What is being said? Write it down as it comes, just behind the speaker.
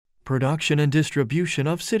production and distribution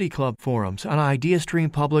of City Club forums on IdeaStream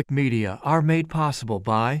Public Media are made possible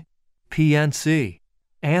by PNC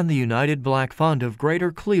and the United Black Fund of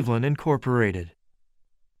Greater Cleveland, Incorporated.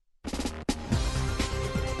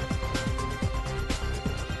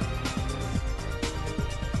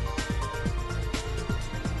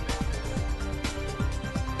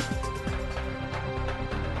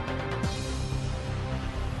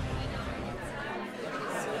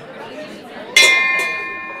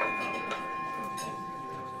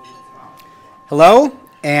 Hello,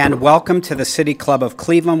 and welcome to the City Club of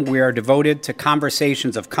Cleveland. We are devoted to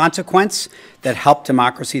conversations of consequence that help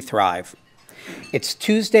democracy thrive. It's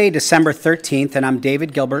Tuesday, December 13th, and I'm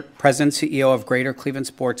David Gilbert, President and CEO of Greater Cleveland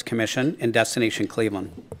Sports Commission and Destination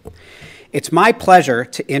Cleveland. It's my pleasure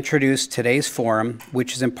to introduce today's forum,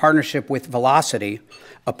 which is in partnership with Velocity,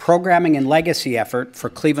 a programming and legacy effort for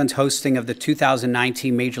Cleveland's hosting of the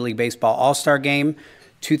 2019 Major League Baseball All-Star Game,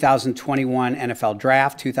 2021 NFL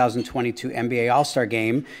Draft, 2022 NBA All-Star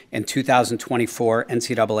Game, and 2024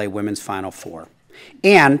 NCAA Women's Final Four,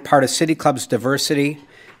 and part of City Club's Diversity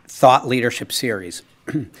Thought Leadership Series.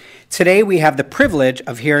 Today we have the privilege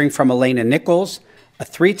of hearing from Alana Nichols, a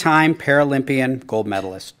three-time Paralympian gold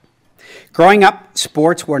medalist. Growing up,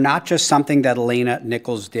 sports were not just something that Alana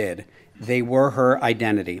Nichols did, they were her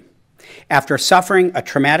identity. After suffering a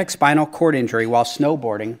traumatic spinal cord injury while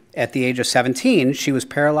snowboarding at the age of 17, she was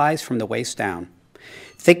paralyzed from the waist down.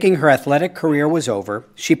 Thinking her athletic career was over,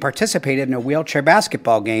 she participated in a wheelchair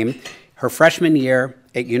basketball game her freshman year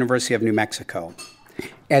at University of New Mexico.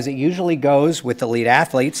 As it usually goes with elite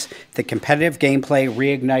athletes, the competitive gameplay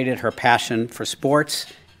reignited her passion for sports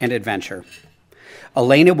and adventure.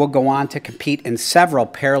 Alana will go on to compete in several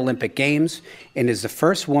Paralympic Games and is the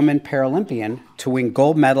first woman Paralympian to win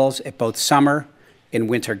gold medals at both Summer and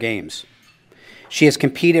Winter Games. She has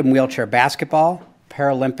competed in wheelchair basketball,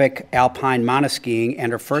 Paralympic alpine monoskiing,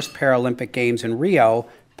 and her first Paralympic Games in Rio,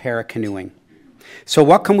 paracanoeing. So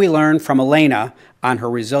what can we learn from Alana on her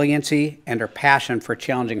resiliency and her passion for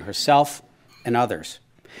challenging herself and others?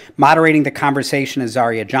 Moderating the conversation is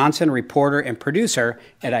Zaria Johnson, reporter and producer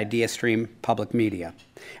at IdeaStream Public Media.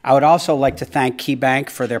 I would also like to thank KeyBank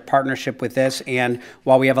for their partnership with this, and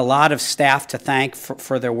while we have a lot of staff to thank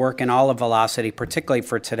for their work in all of Velocity, particularly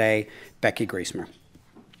for today, Becky Griesmer.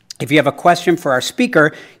 If you have a question for our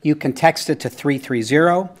speaker, you can text it to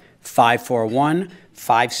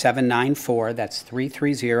 330-541-5794. That's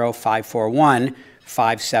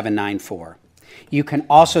 330-541-5794. You can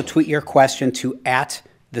also tweet your question to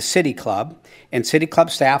 @the City Club, and City Club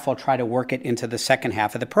staff will try to work it into the second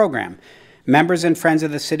half of the program. Members and friends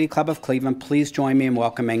of the City Club of Cleveland, please join me in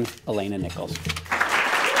welcoming Alana Nichols.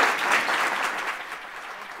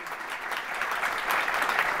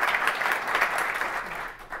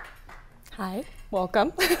 Hi,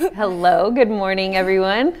 welcome. Hello, good morning,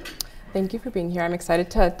 everyone. Thank you for being here. I'm excited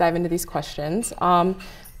to dive into these questions.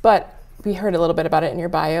 But we heard a little bit about it in your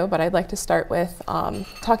bio, but I'd like to start with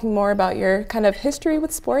talking more about your kind of history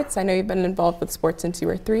with sports. I know you've been involved with sports since you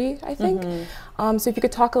were 3, I think. So if you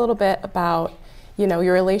could talk a little bit about,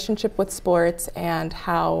 your relationship with sports and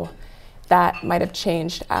how that might have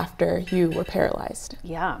changed after you were paralyzed.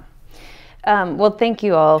 Yeah. Well, thank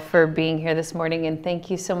you all for being here this morning, and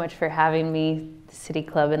thank you so much for having me, the City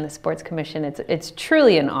Club and the Sports Commission. It's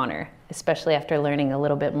truly an honor, especially after learning a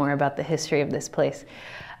little bit more about the history of this place.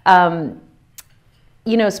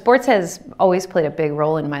 Sports has always played a big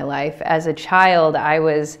role in my life. As a child, I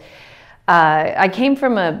came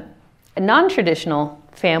from a non-traditional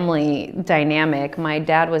family dynamic. My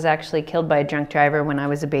dad was actually killed by a drunk driver when I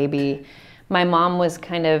was a baby. My mom was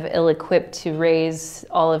kind of ill-equipped to raise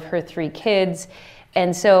all of her 3 kids.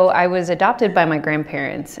 And so I was adopted by my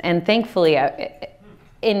grandparents. And thankfully,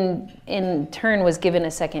 in turn, was given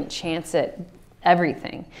a second chance at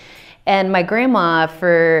everything. And my grandma,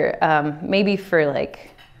 maybe for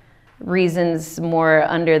reasons more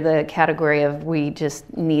under the category of we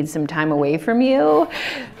just need some time away from you,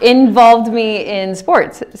 involved me in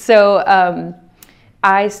sports. So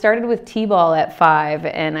I started with t-ball at 5,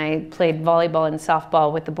 and I played volleyball and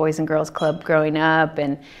softball with the Boys and Girls Club growing up.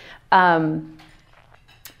 And,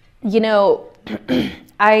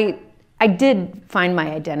 I did find my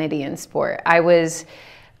identity in sport. I was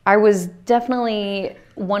definitely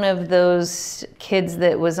one of those kids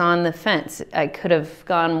that was on the fence. I could have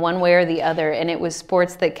gone one way or the other, and it was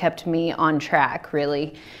sports that kept me on track,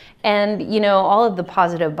 really. And, all of the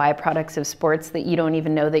positive byproducts of sports that you don't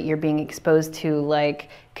even know that you're being exposed to, like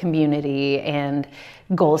community and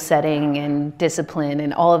goal setting and discipline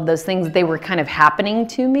and all of those things, they were kind of happening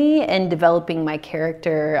to me and developing my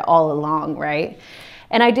character all along, right?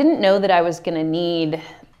 And I didn't know that I was going to need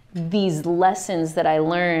these lessons that I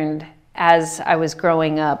learned as I was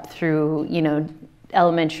growing up through,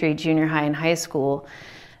 elementary, junior high, and high school,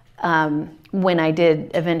 when I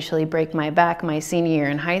did eventually break my back my senior year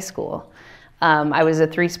in high school. I was a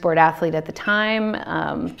 3-sport athlete at the time,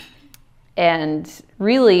 and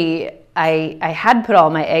really I had put all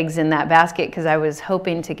my eggs in that basket because I was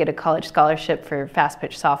hoping to get a college scholarship for fast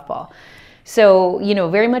pitch softball. So,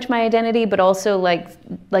 very much my identity, but also like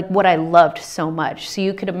what I loved so much. So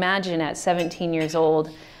you could imagine at 17 years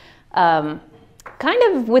old, kind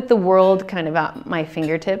of with the world kind of at my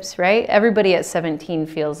fingertips, right? Everybody at 17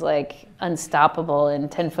 feels like unstoppable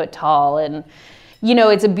and 10 foot tall. And,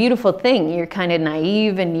 it's a beautiful thing. You're kind of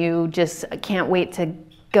naive and you just can't wait to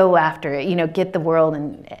go after it, get the world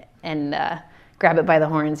and grab it by the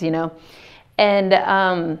horns, And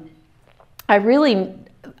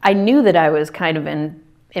I knew that I was kind of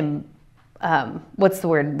in what's the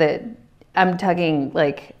word, that I'm tugging,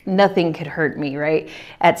 like nothing could hurt me, right?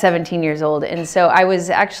 At 17 years old. And so I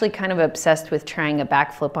was actually kind of obsessed with trying a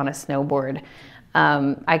backflip on a snowboard.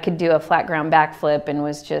 I could do a flat ground backflip and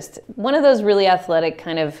was just one of those really athletic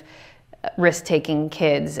kind of risk-taking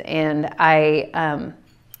kids. And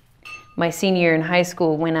my senior year in high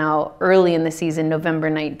school, went out early in the season, November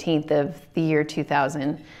 19th of the year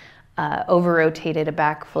 2000, over-rotated a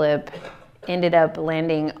backflip, ended up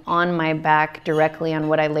landing on my back directly on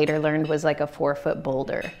what I later learned was like a 4-foot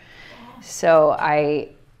boulder. So I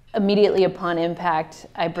immediately upon impact,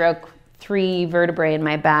 I broke 3 vertebrae in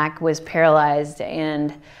my back, was paralyzed,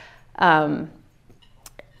 and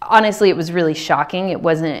honestly, it was really shocking. It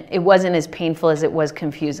wasn't as painful as it was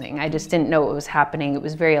confusing. I just didn't know what was happening. It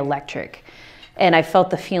was very electric. And I felt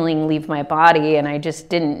the feeling leave my body, and I just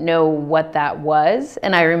didn't know what that was.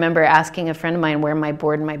 And I remember asking a friend of mine where my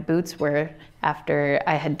board and my boots were after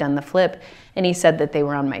I had done the flip, and he said that they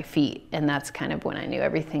were on my feet. And that's kind of when I knew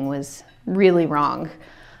everything was really wrong.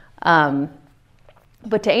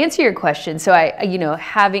 But to answer your question, so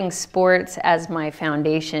having sports as my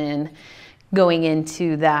foundation, going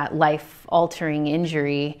into that life-altering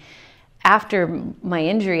injury. After my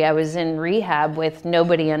injury, I was in rehab with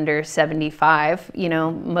nobody under 75,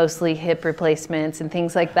 mostly hip replacements and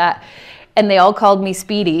things like that. And they all called me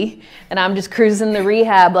Speedy, and I'm just cruising the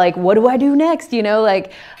rehab like, what do I do next? I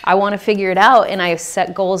want to figure it out. And I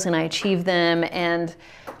set goals and I achieved them. And,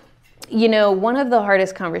 one of the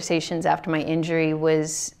hardest conversations after my injury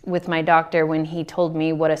was with my doctor when he told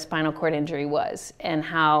me what a spinal cord injury was and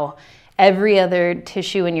how every other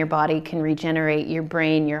tissue in your body can regenerate. Your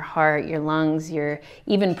brain, your heart, your lungs, your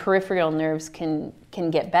even peripheral nerves can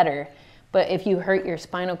get better. But if you hurt your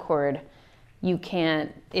spinal cord,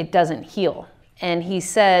 it doesn't heal. And he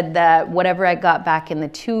said that whatever I got back in the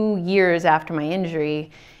 2 years after my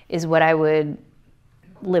injury is what I would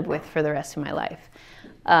live with for the rest of my life.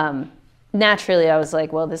 Naturally, I was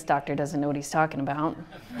like, well, this doctor doesn't know what he's talking about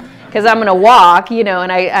because I'm going to walk, and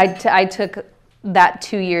I took that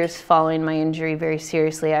 2 years following my injury very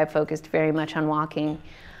seriously. I focused very much on walking.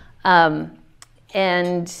 And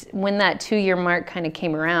when that 2-year mark kind of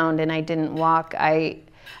came around and I didn't walk, I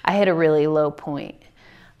hit a really low point.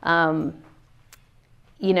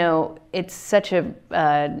 It's such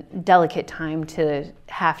a delicate time to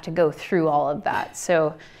have to go through all of that.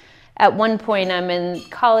 So at one point I'm in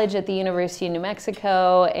college at the University of New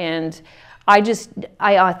Mexico, and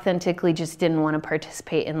I authentically just didn't want to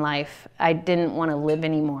participate in life. I didn't want to live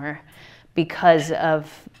anymore because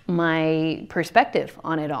of my perspective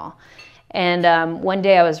on it all. And one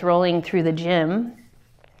day I was rolling through the gym,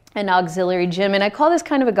 an auxiliary gym, and I call this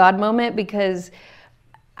kind of a God moment because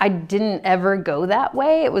I didn't ever go that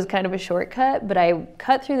way. It was kind of a shortcut, but I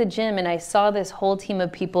cut through the gym and I saw this whole team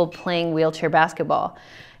of people playing wheelchair basketball.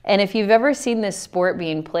 And if you've ever seen this sport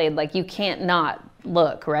being played, like you can't not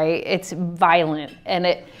look, right? It's violent. And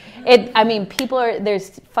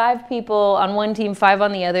there's 5 people on one team, 5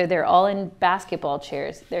 on the other. They're all in basketball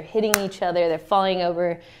chairs. They're hitting each other. They're falling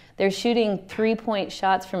over. They're shooting 3-point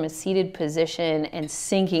shots from a seated position and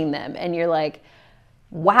sinking them. And you're like,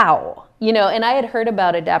 wow. And I had heard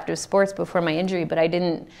about adaptive sports before my injury, but I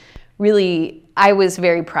was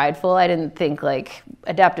very prideful. I didn't think like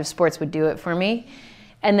adaptive sports would do it for me.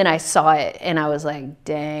 And then I saw it and I was like,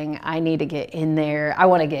 dang, I need to get in there. I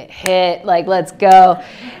want to get hit. Like, let's go.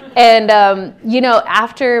 And,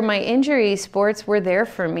 after my injury, sports were there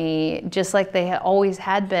for me just like they always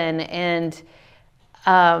had been. And,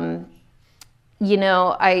 I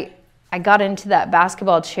got into that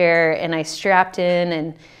basketball chair and I strapped in,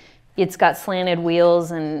 and it's got slanted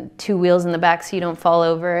wheels and 2 wheels in the back so you don't fall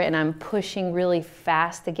over. And I'm pushing really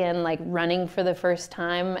fast again, like running for the first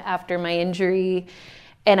time after my injury.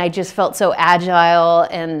 and I just felt so agile,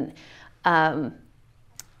 and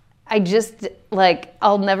I just, like,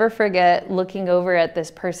 I'll never forget looking over at this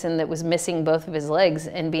person that was missing both of his legs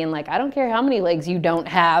and being like, I don't care how many legs you don't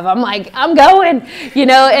have. I'm like, I'm going, you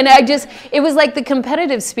know? And it was like the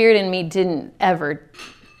competitive spirit in me didn't ever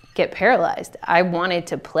get paralyzed. I wanted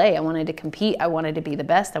to play. I wanted to compete. I wanted to be the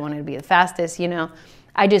best. I wanted to be the fastest, you know?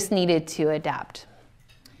 I just needed to adapt.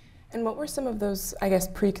 And what were some of those, I guess,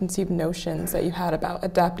 preconceived notions that you had about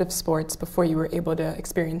adaptive sports before you were able to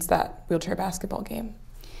experience that wheelchair basketball game?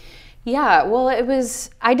 Yeah, well,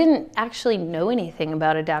 I didn't actually know anything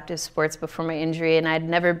about adaptive sports before my injury, and I'd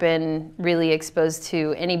never been really exposed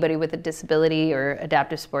to anybody with a disability or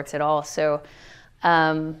adaptive sports at all. So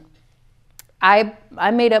I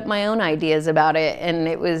made up my own ideas about it, and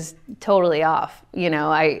it was totally off. You know,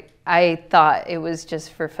 I thought it was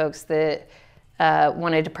just for folks that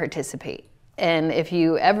wanted to participate. And if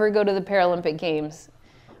you ever go to the Paralympic Games,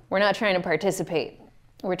 we're not trying to participate.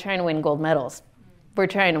 We're trying to win gold medals. We're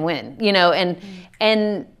trying to win, you know,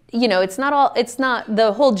 and you know,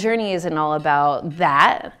 the whole journey isn't all about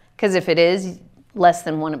that, because if it is, less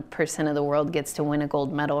than 1% of the world gets to win a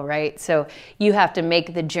gold medal, right? So you have to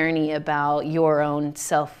make the journey about your own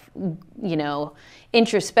self, you know,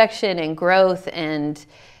 introspection and growth, and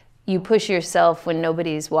you push yourself when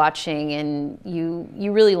nobody's watching, and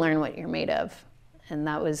you really learn what you're made of. And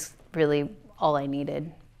that was really all I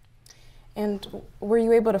needed. And were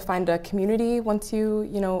you able to find a community once you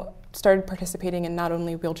know, started participating in not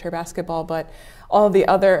only wheelchair basketball, but all the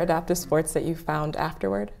other adaptive sports that you found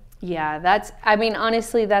afterward? Yeah,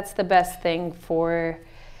 honestly, that's the best thing for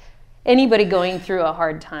anybody going through a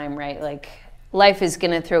hard time, right? Like, life is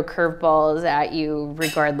going to throw curveballs at you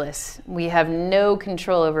regardless. We have no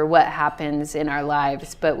control over what happens in our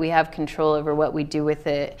lives, but we have control over what we do with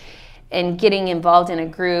it. And getting involved in a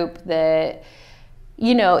group that,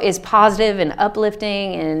 you know, is positive and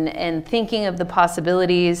uplifting and thinking of the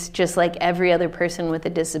possibilities, just like every other person with a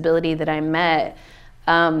disability that I met.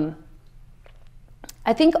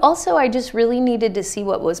 I think also I just really needed to see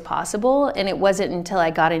what was possible, and it wasn't until I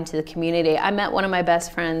got into the community. I met one of my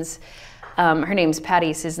best friends. Her name's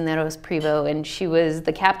Patty Cisneros Privo, and she was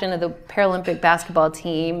the captain of the Paralympic basketball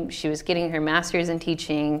team. She was getting her master's in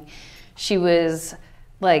teaching. She was,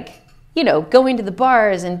 like, you know, going to the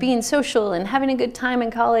bars and being social and having a good time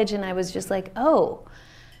in college. And I was just like, oh,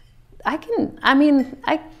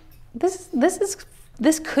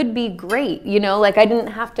 this could be great, you know? Like, I didn't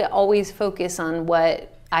have to always focus on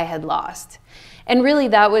what I had lost. And really,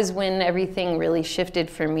 that was when everything really shifted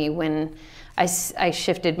for me, when I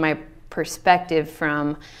shifted my perspective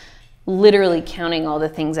from literally counting all the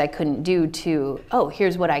things I couldn't do to, oh,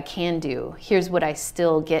 here's what I can do. Here's what I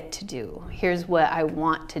still get to do. Here's what I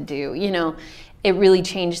want to do. You know, it really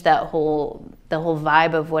changed the whole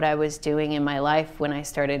vibe of what I was doing in my life when I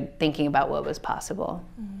started thinking about what was possible.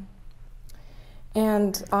 Mm-hmm.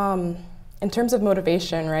 And in terms of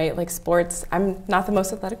motivation, right, like sports, I'm not the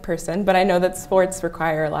most athletic person, but I know that sports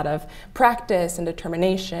require a lot of practice and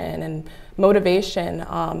determination and motivation.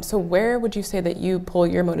 So where would you say that you pull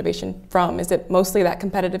your motivation from? Is it mostly that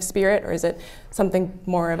competitive spirit, or is it something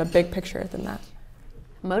more of a big picture than that?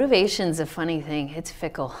 Motivation's a funny thing. It's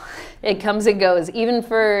fickle. It comes and goes. Even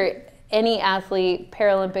for any athlete,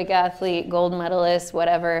 Paralympic athlete, gold medalist,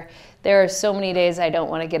 whatever, there are so many days I don't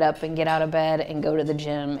want to get up and get out of bed and go to the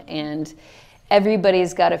gym. And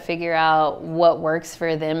everybody's got to figure out what works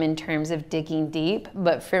for them in terms of digging deep.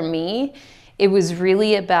 But for me, it was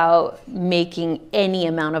really about making any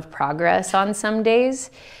amount of progress on some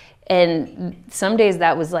days. And some days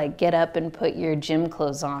that was like, get up and put your gym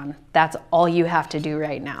clothes on. That's all you have to do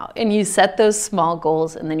right now. And you set those small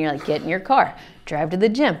goals, and then you're like, get in your car, drive to the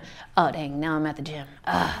gym. Oh, dang, now I'm at the gym.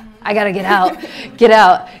 I gotta get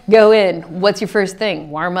out, go in. What's your first thing?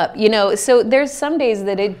 Warm up. You know, so there's some days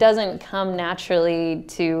that it doesn't come naturally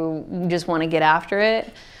to just want to get after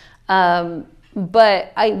it.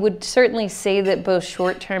 But I would certainly say that both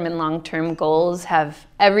short-term and long-term goals have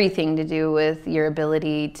everything to do with your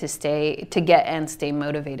ability to get and stay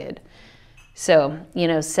motivated. So, you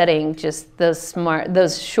know, setting just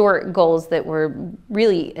those short goals that were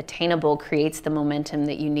really attainable creates the momentum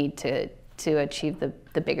that you need to achieve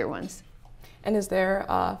the bigger ones. And is there,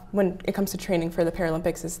 when it comes to training for the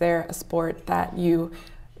Paralympics, is there a sport that you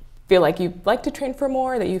feel like you like to train for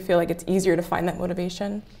more, that you feel like it's easier to find that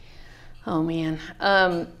motivation? Oh man,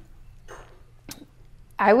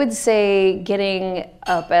 I would say getting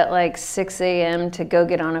up at like 6 a.m. to go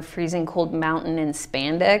get on a freezing cold mountain in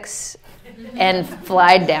spandex and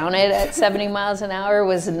fly down it at 70 miles an hour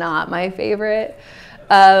was not my favorite.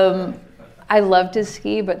 I love to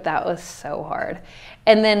ski, but that was so hard.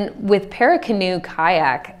 And then with paracanoe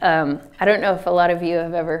kayak, I don't know if a lot of you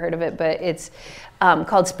have ever heard of it, but it's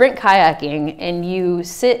called sprint kayaking, and you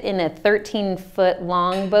sit in a 13-foot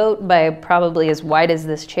long boat by probably as wide as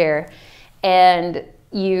this chair, and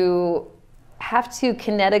you have to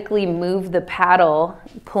kinetically move the paddle,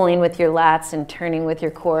 pulling with your lats and turning with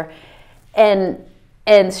your core, and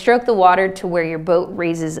stroke the water to where your boat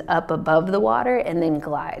raises up above the water and then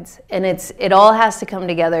glides. And it all has to come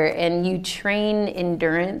together, and you train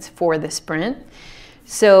endurance for the sprint.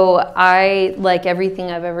 So I, like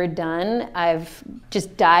everything I've ever done, I've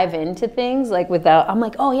just dive into things like I'm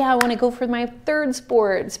like, oh yeah, I want to go for my third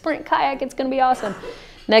sport, sprint kayak, it's going to be awesome.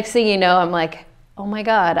 Next thing you know, I'm like, oh my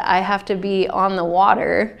God, I have to be on the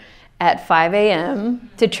water at 5 a.m.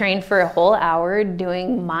 to train for a whole hour,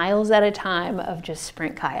 doing miles at a time of just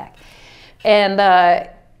sprint kayak. And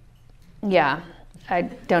yeah, I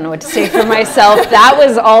don't know what to say for myself. That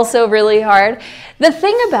was also really hard. The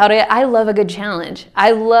thing about it, I love a good challenge.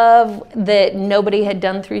 I love that nobody had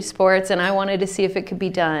done 3 sports, and I wanted to see if it could be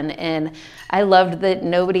done. And I loved that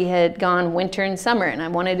nobody had gone winter and summer, and I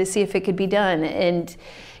wanted to see if it could be done. And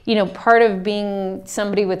you know, part of being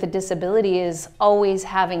somebody with a disability is always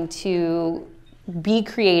having to be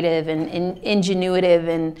creative and ingenuitive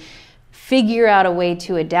and figure out a way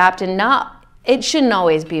to adapt, and it shouldn't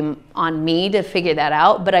always be on me to figure that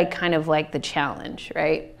out, but I kind of like the challenge,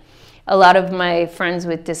 right? A lot of my friends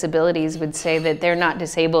with disabilities would say that they're not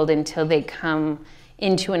disabled until they come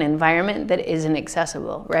into an environment that isn't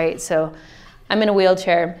accessible, right? So I'm in a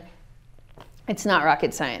wheelchair. It's not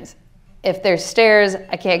rocket science. If there's stairs,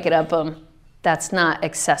 I can't get up them. That's not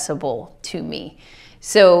accessible to me.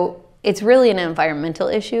 So it's really an environmental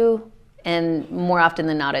issue, and more often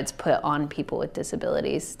than not, it's put on people with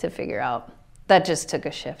disabilities to figure out. That just took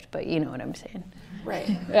a shift, but you know what I'm saying. Right.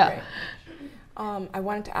 Yeah. Right. I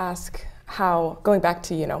wanted to ask how, going back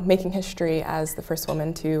to, you know, making history as the first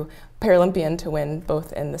woman to Paralympian to win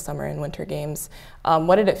both in the summer and winter games,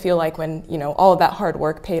 what did it feel like when, you know, all of that hard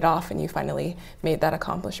work paid off and you finally made that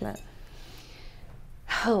accomplishment?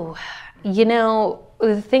 Oh, you know,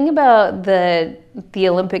 the thing about the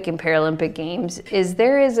Olympic and Paralympic Games is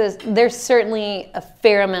there's certainly a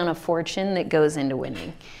fair amount of fortune that goes into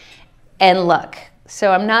winning, and luck.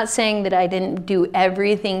 So I'm not saying that I didn't do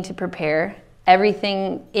everything to prepare.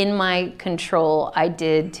 Everything in my control I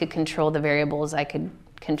did to control the variables I could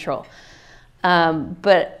control.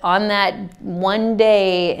 But on that one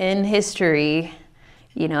day in history,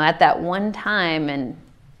 you know, at that one time, and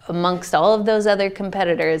amongst all of those other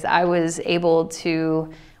competitors, I was able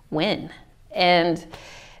to win. And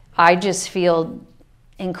I just feel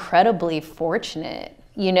incredibly fortunate.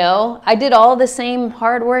 You know, I did all the same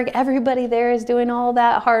hard work. Everybody there is doing all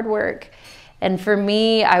that hard work. And for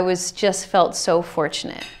me, I just felt so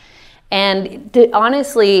fortunate. And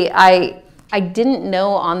honestly, I didn't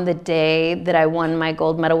know on the day that I won my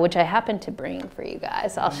gold medal, which I happened to bring for you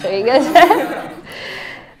guys. I'll show you guys.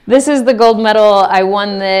 This is the gold medal I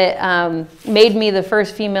won that made me the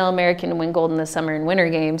first female American to win gold in the summer and winter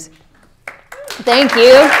games. Thank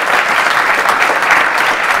you.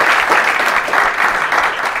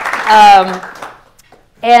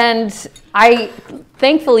 And I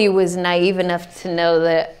thankfully was naive enough to know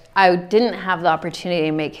that I didn't have the opportunity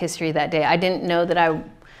to make history that day. I didn't know that I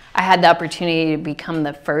had the opportunity to become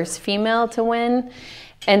the first female to win.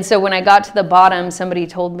 And so when I got to the bottom, somebody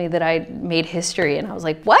told me that I made history, and I was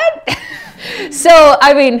like, what? So,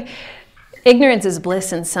 I mean, ignorance is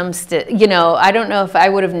bliss in some, you know, I don't know if I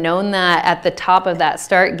would have known that at the top of that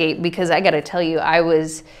start gate, because I got to tell you, I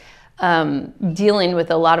was dealing with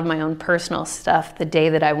a lot of my own personal stuff the day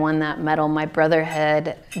that I won that medal. My brother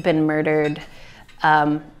had been murdered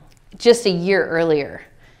just a year earlier.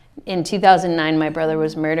 In 2009, my brother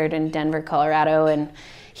was murdered in Denver, Colorado, and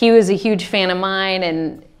he was a huge fan of mine.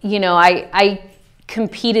 And, you know, I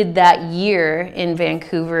competed that year in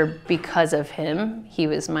Vancouver because of him. He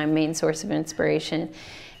was my main source of inspiration.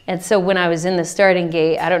 And so when I was in the starting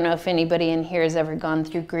gate, I don't know if anybody in here has ever gone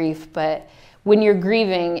through grief, but when you're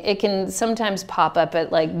grieving, it can sometimes pop up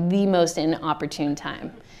at like the most inopportune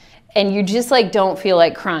time. And you just like don't feel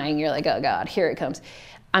like crying. You're like, oh God, here it comes.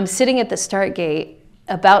 I'm sitting at the start gate.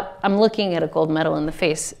 I'm looking at a gold medal in the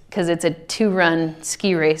face because it's a 2-run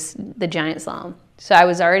ski race, the giant slalom. So I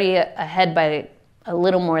was already ahead by a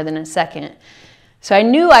little more than a second. So I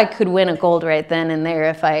knew I could win a gold right then and there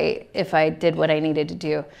if I did what I needed to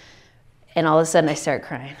do. And all of a sudden I start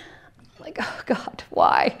crying. I'm like, oh God,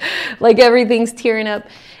 why? Like everything's tearing up.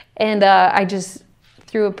 And I just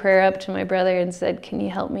threw a prayer up to my brother and said, can you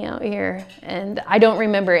help me out here? And I don't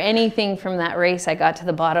remember anything from that race. I got to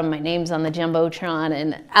the bottom, my name's on the Jumbotron,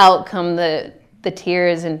 and out come the the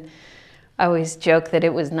tears, and I always joke that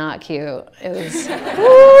it was not cute. It was,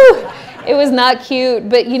 woo, it was not cute.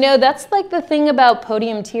 But you know, that's like the thing about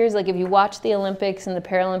podium tears. Like if you watch the Olympics and the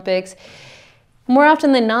Paralympics, more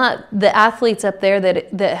often than not, the athletes up there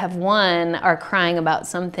that have won are crying about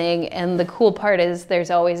something. And the cool part is there's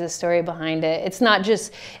always a story behind it. It's not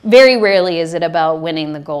just, very rarely is it about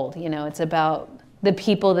winning the gold. You know, it's about the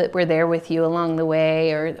people that were there with you along the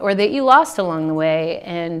way, or that you lost along the way,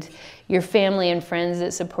 and your family and friends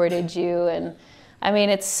that supported you. And I mean,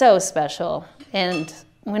 it's so special. And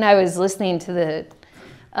when I was listening to the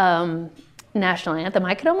national anthem,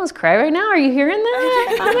 I could almost cry right now. Are you hearing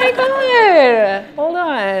that? Oh my God. Hold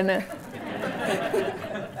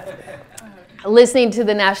on. Listening to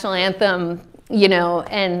the national anthem, you know,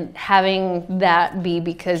 and having that be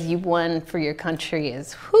because you won for your country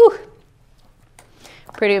is, whew,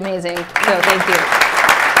 pretty amazing. So thank you.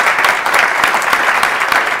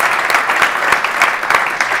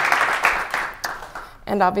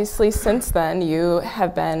 And obviously, since then, you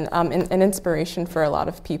have been an inspiration for a lot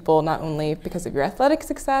of people, not only because of your athletic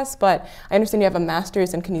success, but I understand you have a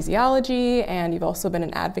master's in kinesiology, and you've also been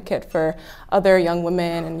an advocate for other young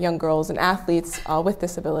women and young girls and athletes with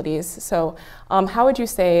disabilities. So how would you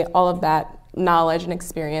say all of that knowledge and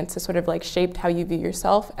experience has sort of like shaped how you view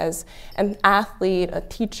yourself as an athlete, a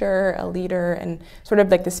teacher, a leader, and sort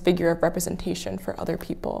of like this figure of representation for other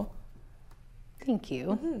people? Thank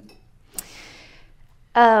you. Mm-hmm.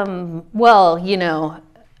 Well, you know,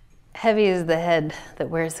 heavy is the head that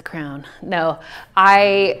wears the crown. No,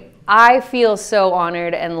 I feel so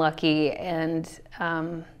honored and lucky and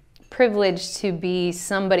privileged to be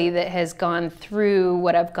somebody that has gone through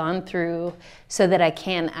what I've gone through so that I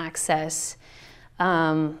can access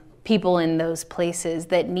people in those places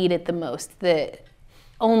that need it the most, that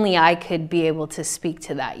only I could be able to speak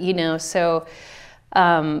to that, you know? So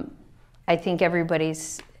I think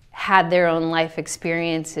everybody's had their own life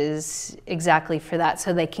experiences exactly for that,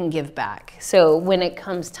 so they can give back. So when it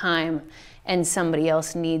comes time and somebody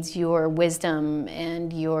else needs your wisdom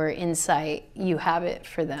and your insight, you have it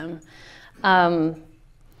for them.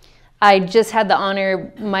 I just had the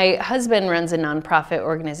honor, my husband runs a nonprofit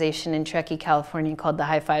organization in Truckee, California called the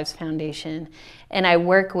High Fives Foundation. And I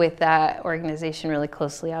work with that organization really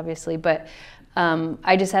closely, obviously, but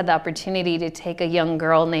I just had the opportunity to take a young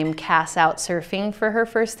girl named Cass out surfing for her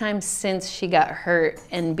first time since she got hurt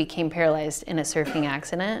and became paralyzed in a surfing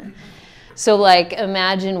accident. So like,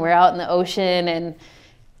 imagine we're out in the ocean and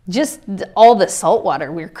just all the salt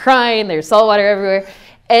water. We were crying, there's salt water everywhere.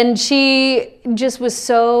 And she just was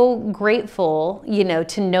so grateful, you know,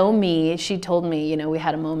 to know me. She told me, you know, we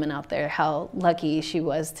had a moment out there, how lucky she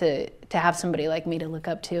was to have somebody like me to look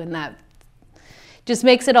up to, and that just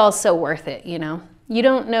makes it all so worth it, you know? You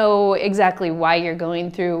don't know exactly why you're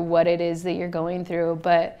going through what it is that you're going through,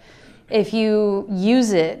 but if you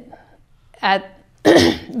use it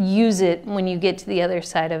use it when you get to the other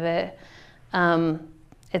side of it,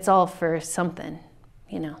 it's all for something,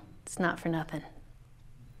 you know? It's not for nothing.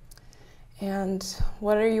 And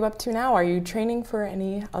what are you up to now? Are you training for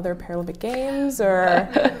any other Paralympic Games, or?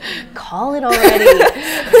 Call it already.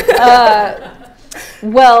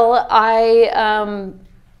 Well, I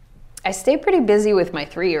stay pretty busy with my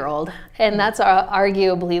 3-year-old, and that's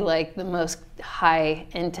arguably like the most high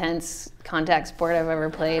intense contact sport I've ever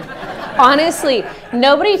played. Honestly,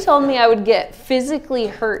 nobody told me I would get physically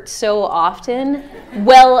hurt so often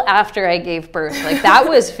well after I gave birth. Like, that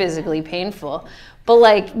was physically painful. But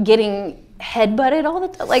like getting headbutted all the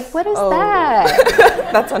time, like, what is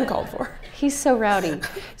that? That's uncalled for. He's so rowdy.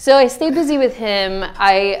 So I stay busy with him.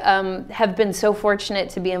 I have been so fortunate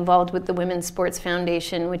to be involved with the Women's Sports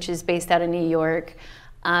Foundation, which is based out of New York.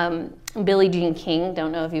 Billie Jean King,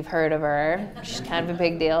 don't know if you've heard of her. She's kind of a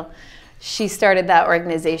big deal. She started that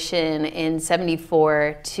organization in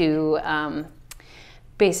 '74 to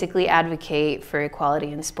basically advocate for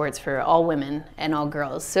equality in sports for all women and all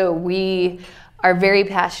girls. So we are very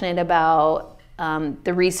passionate about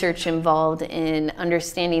the research involved in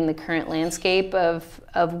understanding the current landscape of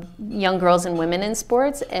young girls and women in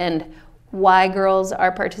sports, and why girls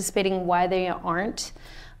are participating, why they aren't,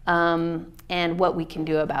 and what we can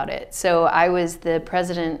do about it. So I was the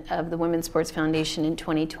president of the Women's Sports Foundation in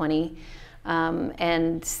 2020,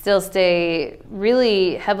 and still stay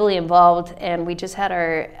really heavily involved. And we just had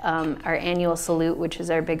our annual salute, which is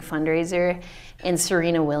our big fundraiser, and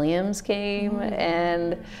Serena Williams came,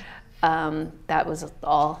 and that was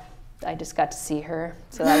all. I just got to see her,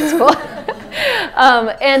 so that was cool.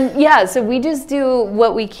 And yeah, so we just do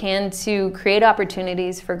what we can to create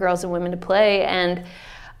opportunities for girls and women to play. And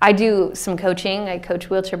I do some coaching. I coach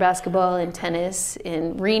wheelchair basketball and tennis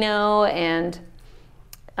in Reno, and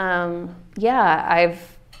yeah,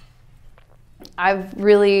 I've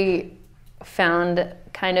really found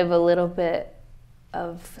kind of a little bit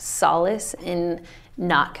of solace in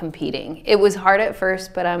not competing. It was hard at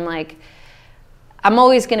first, but I'm like, I'm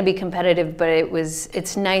always going to be competitive, but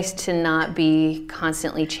it's nice to not be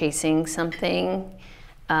constantly chasing something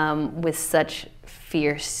with such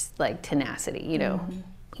fierce like tenacity, you know. Mm-hmm.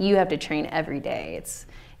 You have to train every day. It's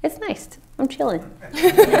nice. I'm chilling.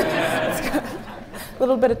 A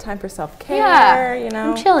little bit of time for self-care, you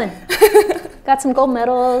know. I'm chilling. Got some gold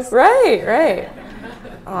medals. Right.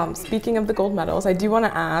 Speaking of the gold medals, I do want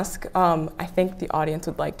to ask, I think the audience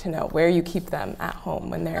would like to know where you keep them at home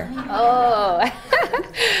when they're... Oh,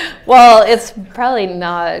 well, it's probably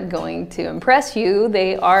not going to impress you.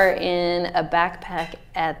 They are in a backpack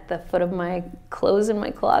at the foot of my clothes in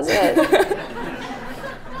my closet.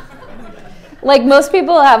 Like most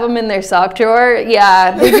people have them in their sock drawer.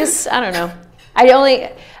 Yeah, they just, I don't know.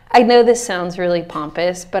 I know this sounds really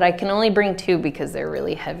pompous, but I can only bring 2 because they're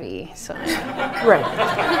really heavy. So right.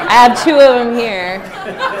 I have 2 of them here.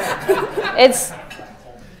 It's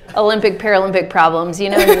Olympic, Paralympic problems,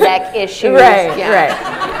 you know, neck issues. Right.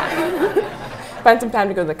 Find some time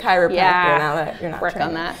to go to the chiropractor now that you're not work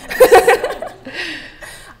training. on that.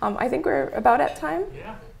 I think we're about at time.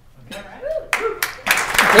 Yeah. Okay.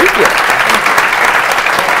 Thank you.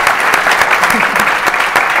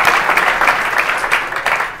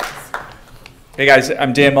 Hey guys,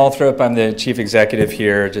 I'm Dan Moulthrop. I'm the chief executive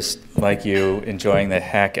here, just like you, enjoying the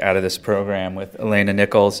heck out of this program with Alana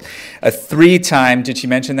Nichols, a 3-time, did she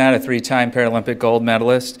mention that? A 3-time Paralympic gold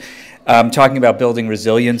medalist. Talking about building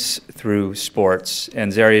resilience through sports.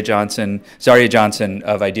 And Zaria Johnson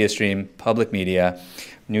of IdeaStream Public Media,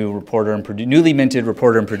 newly minted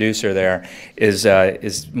reporter and producer there, is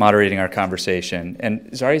moderating our conversation. And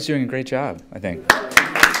Zaria's doing a great job, I think.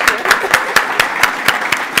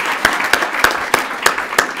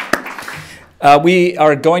 We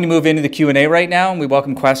are going to move into the Q&A right now, and we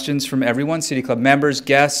welcome questions from everyone, City Club members,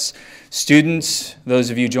 guests, students,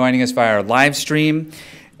 those of you joining us via our live stream.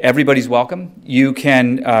 Everybody's welcome. You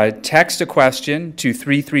can text a question to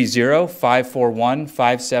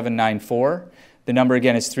 330-541-5794. The number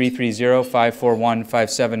again is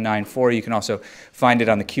 330-541-5794. You can also find it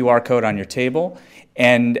on the QR code on your table.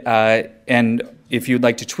 And if you'd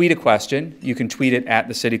like to tweet a question, you can tweet it at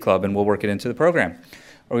the City Club, and we'll work it into the program.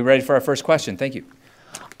 Are we ready for our first question? Thank you.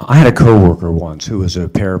 I had a coworker once who was a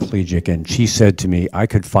paraplegic, and she said to me I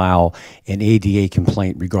could file an ADA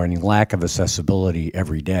complaint regarding lack of accessibility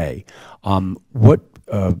every day. What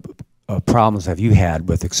problems have you had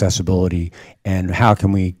with accessibility, and how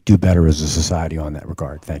can we do better as a society on that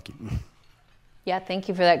regard? Thank you. Yeah, thank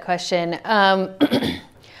you for that question.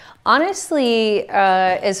 Honestly,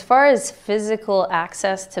 as far as physical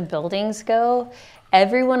access to buildings go,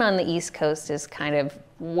 everyone on the East Coast is kind of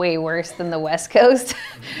way worse than the West Coast.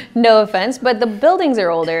 No offense, but the buildings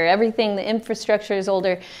are older. Everything, the infrastructure is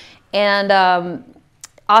older. And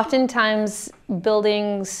oftentimes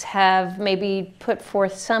buildings have maybe put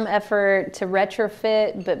forth some effort to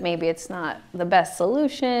retrofit, but maybe it's not the best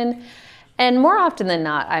solution. And more often than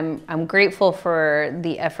not, I'm grateful for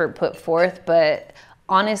the effort put forth, but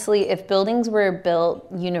honestly, if buildings were built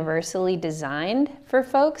universally designed for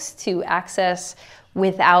folks to access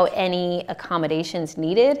without any accommodations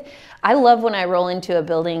needed. I love when I roll into a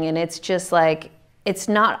building and it's just like, it's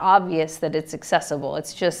not obvious that it's accessible.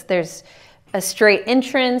 It's just, there's a straight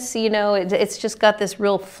entrance, you know, it's just got this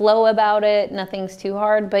real flow about it. Nothing's too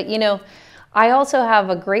hard. But, you know, I also have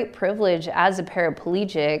a great privilege as a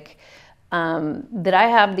paraplegic that I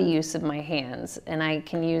have the use of my hands and I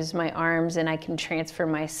can use my arms and I can transfer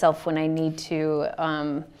myself when I need to.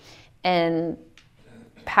 And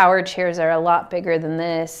power chairs are a lot bigger than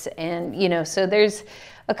this, and you know, so there's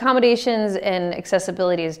accommodations and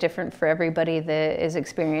accessibility is different for everybody that is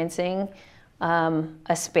experiencing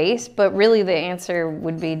a space, but really the answer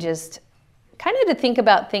would be just kind of to think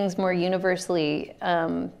about things more universally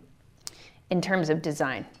in terms of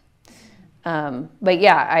design. But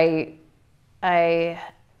yeah, I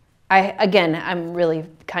again, I'm really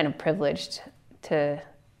kind of privileged to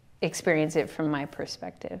experience it from my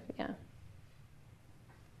perspective, yeah.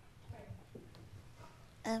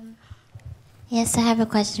 Yes, I have a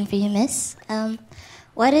question for you, Miss.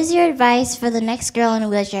 What is your advice for the next girl in a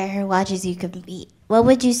wheelchair who watches you compete? What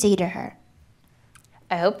would you say to her?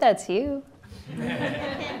 I hope that's you.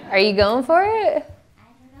 Are you going for it? I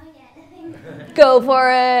don't know yet. Go for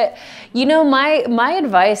it. You know, my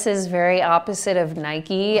advice is very opposite of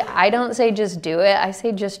Nike. I don't say just do it. I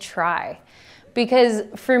say just try. Because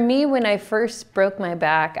for me, when I first broke my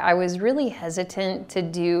back, I was really hesitant to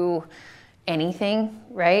do anything,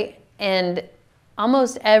 right? And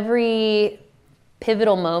almost every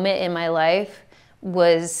pivotal moment in my life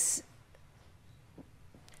was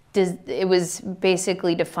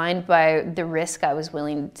basically defined by the risk I was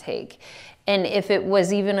willing to take. And if it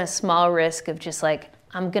was even a small risk of just like,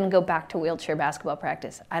 I'm gonna go back to wheelchair basketball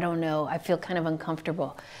practice. I don't know, I feel kind of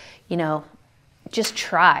uncomfortable. You know, just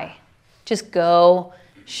try. Just go,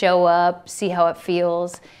 show up, see how it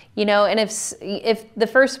feels. You know, and if the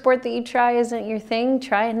first sport that you try isn't your thing,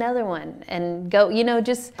 try another one and go, you know,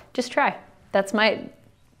 just try. That's my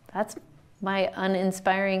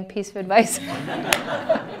uninspiring piece of advice.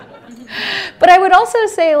 But I would also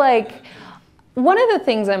say, like, one of the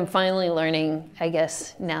things I'm finally learning, I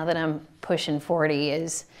guess, now that I'm pushing 40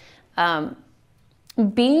 is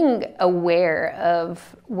being aware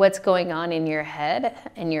of what's going on in your head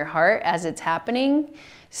and your heart as it's happening.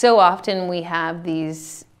 So often we have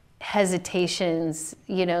these hesitations,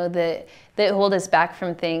 you know, that hold us back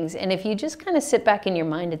from things. And if you just kind of sit back in your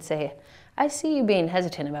mind and say, I see you being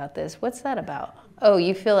hesitant about this. What's that about? Oh,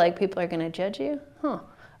 you feel like people are going to judge you? Huh,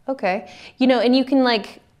 okay. You know, and you can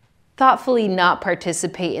like thoughtfully not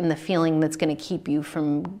participate in the feeling that's going to keep you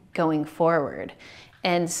from going forward.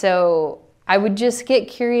 And so I would just get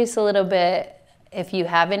curious a little bit if you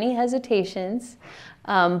have any hesitations,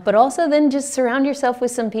 but also then just surround yourself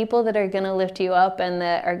with some people that are going to lift you up and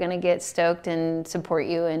that are going to get stoked and support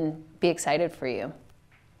you and be excited for you.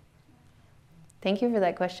 Thank you for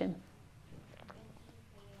that question.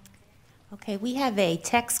 Okay, we have a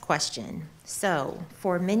text question. So,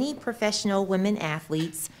 for many professional women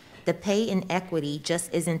athletes, the pay inequity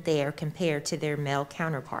just isn't there compared to their male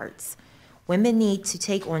counterparts. Women need to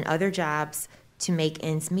take on other jobs to make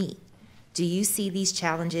ends meet. Do you see these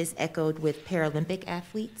challenges echoed with Paralympic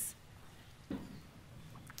athletes?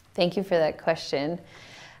 Thank you for that question.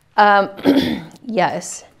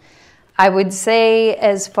 Yes. I would say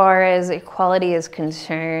as far as equality is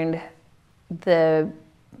concerned, the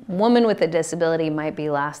woman with a disability might be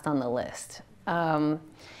last on the list.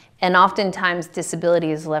 And oftentimes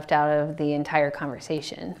disability is left out of the entire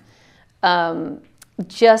conversation.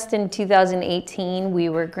 Just in 2018, we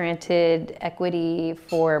were granted equity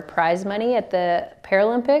for prize money at the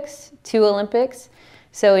Paralympics, 2 Olympics.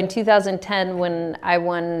 So in 2010, when I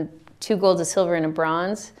won 2 gold, a silver, and a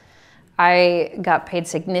bronze, I got paid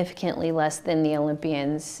significantly less than the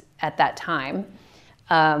Olympians at that time.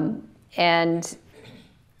 And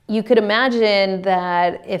you could imagine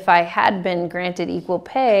that if I had been granted equal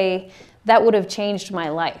pay, that would have changed my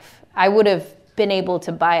life. I would have been able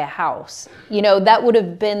to buy a house. You know, that would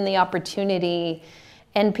have been the opportunity.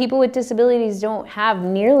 And people with disabilities don't have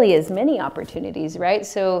nearly as many opportunities, right?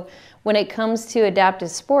 So when it comes to adaptive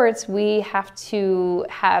sports, we have to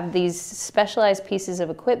have these specialized pieces of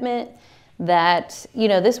equipment that, you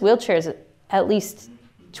know, this wheelchair is at least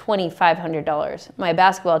 $2,500. My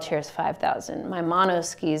basketball chair is $5,000. My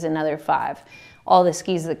monoski is another $5,000. All the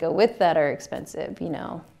skis that go with that are expensive, you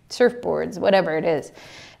know, surfboards, whatever it is.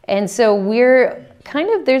 And so we're kind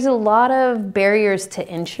of, there's a lot of barriers to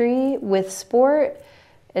entry with sport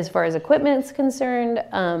as far as equipment is concerned.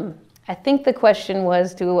 I think the question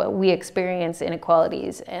was, do we experience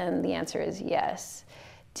inequalities? And the answer is yes,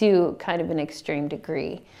 to kind of an extreme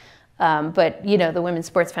degree. But, you know, the Women's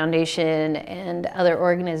Sports Foundation and other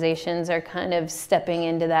organizations are kind of stepping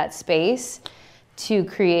into that space to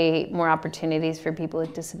create more opportunities for people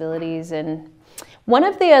with disabilities. And one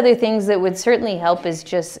of the other things that would certainly help is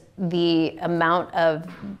just the amount of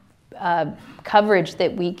coverage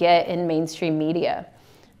that we get in mainstream media.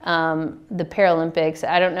 The Paralympics,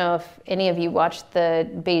 I don't know if any of you watched the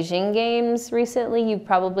Beijing Games recently. You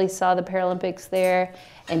probably saw the Paralympics there.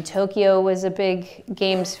 And Tokyo was a big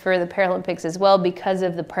games for the Paralympics as well because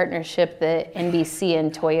of the partnership that NBC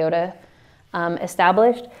and Toyota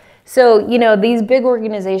established. So, you know, these big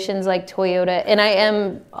organizations like Toyota, and I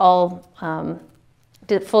am all,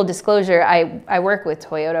 full disclosure, I work with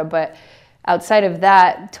Toyota, but outside of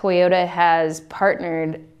that, Toyota has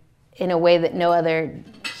partnered in a way that no other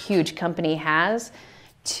huge company has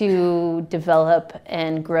to develop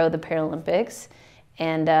and grow the Paralympics.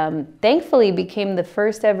 And thankfully became the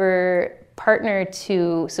first ever partner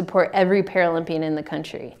to support every Paralympian in the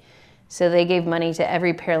country. So they gave money to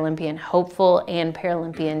every Paralympian hopeful and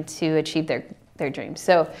Paralympian to achieve their dreams.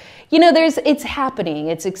 So, you know, it's happening.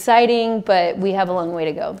 It's exciting, but we have a long way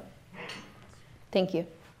to go. Thank you.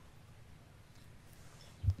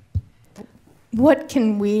 What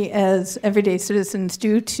can we as everyday citizens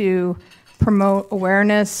do to promote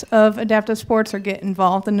awareness of adaptive sports or get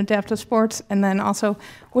involved in adaptive sports? And then also,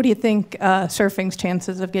 what do you think surfing's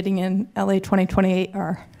chances of getting in LA 2028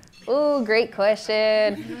 are? Ooh, great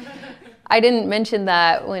question. I didn't mention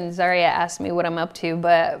that when Zaria asked me what I'm up to,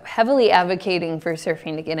 but heavily advocating for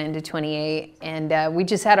surfing to get into 28. And we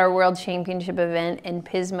just had our World Championship event in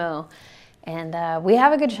Pismo, and we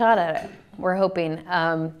have a good shot at it, we're hoping.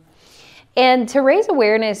 And to raise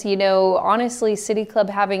awareness, you know, honestly, City Club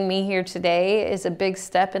having me here today is a big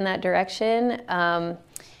step in that direction.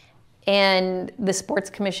 And the Sports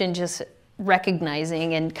Commission just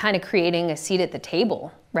recognizing and kind of creating a seat at the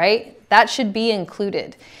table, right? That should be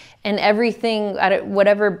included. And everything,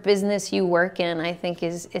 whatever business you work in, I think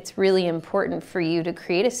it's really important for you to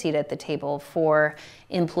create a seat at the table for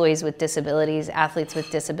employees with disabilities, athletes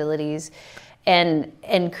with disabilities, and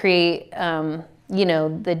create, you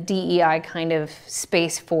know, the DEI kind of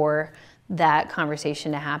space for that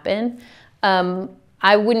conversation to happen.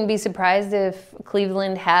 I wouldn't be surprised if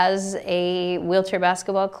Cleveland has a wheelchair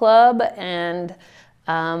basketball club, and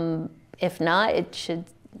if not,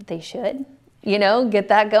 they should. You know, get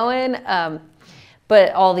that going.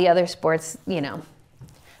 But all the other sports, you know,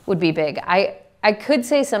 would be big. I could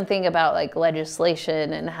say something about like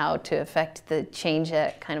legislation and how to affect the change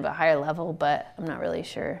at kind of a higher level, but I'm not really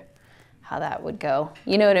sure how that would go.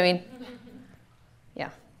 You know what I mean?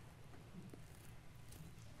 Yeah.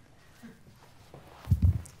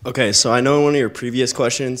 Okay, so I know in one of your previous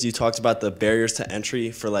questions, you talked about the barriers to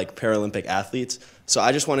entry for like Paralympic athletes. So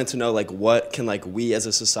I just wanted to know, like, what can like we as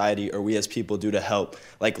a society or we as people do to help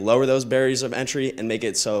like lower those barriers of entry and make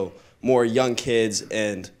it so more young kids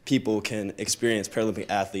and people can experience Paralympic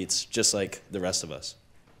athletes just like the rest of us?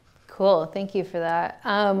 Cool, thank you for that.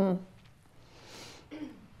 I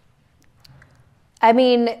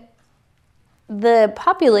mean, the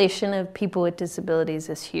population of people with disabilities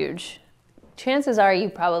is huge. Chances are you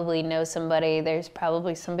probably know somebody. There's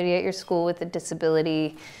probably somebody at your school with a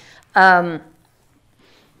disability.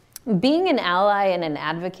 Being an ally and an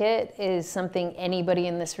advocate is something anybody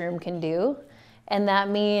in this room can do. And that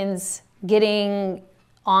means getting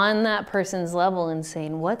on that person's level and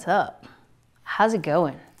saying, what's up? How's it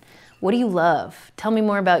going? What do you love? Tell me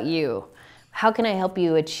more about you. How can I help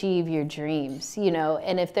you achieve your dreams? You know,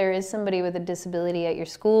 and if there is somebody with a disability at your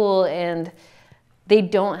school and they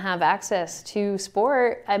don't have access to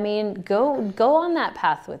sport, I mean, go on that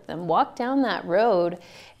path with them. Walk down that road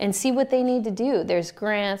and see what they need to do. There's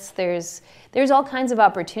grants, there's all kinds of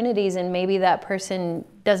opportunities, and maybe that person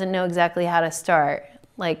doesn't know exactly how to start.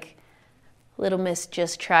 Like little Miss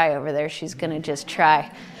Just Try over there, she's gonna just try.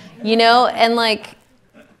 You know, and like,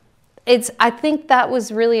 I think that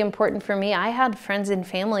was really important for me. I had friends and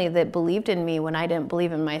family that believed in me when I didn't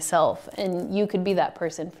believe in myself, and you could be that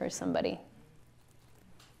person for somebody.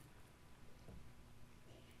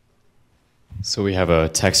 So we have a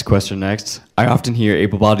text question next. I often hear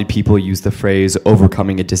able-bodied people use the phrase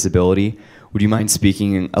overcoming a disability. Would you mind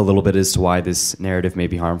speaking a little bit as to why this narrative may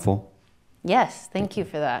be harmful? Yes, thank you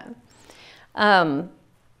for that.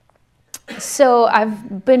 So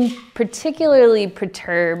I've been particularly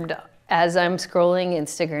perturbed as I'm scrolling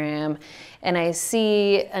Instagram and I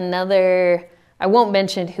see another, I won't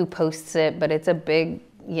mention who posts it, but it's a big,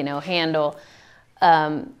 you know, handle.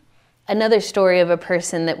 Another story of a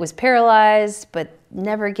person that was paralyzed but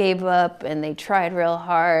never gave up, and they tried real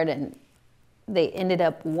hard and they ended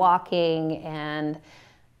up walking, and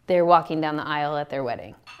they're walking down the aisle at their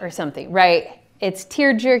wedding or something, right? It's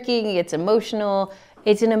tear-jerking, it's emotional,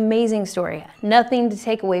 it's an amazing story. Nothing to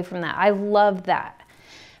take away from that. I love that.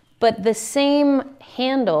 But the same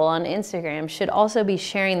handle on Instagram should also be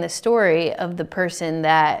sharing the story of the person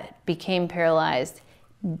that became paralyzed,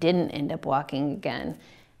 didn't end up walking again,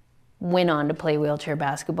 went on to play wheelchair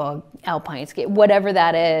basketball, alpine skate, whatever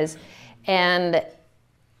that is, and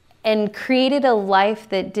created a life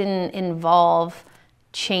that didn't involve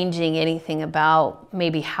changing anything about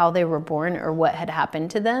maybe how they were born or what had happened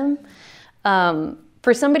to them.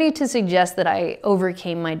 For somebody to suggest that I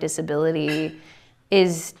overcame my disability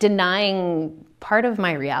is denying part of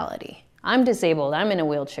my reality. I'm disabled, I'm in a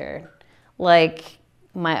wheelchair. Like,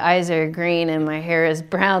 my eyes are green and my hair is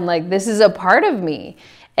brown, like this is a part of me.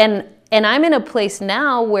 And I'm in a place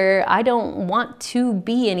now where I don't want to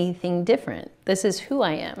be anything different. This is who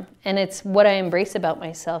I am, and it's what I embrace about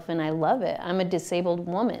myself, and I love it. I'm a disabled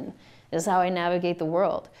woman. This is how I navigate the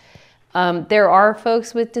world. There are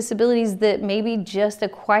folks with disabilities that maybe just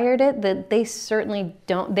acquired it, that they certainly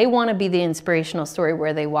don't. They want to be the inspirational story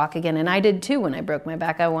where they walk again, and I did too when I broke my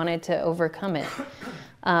back. I wanted to overcome it.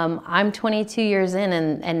 I'm 22 years in,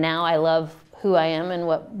 and now I love who I am and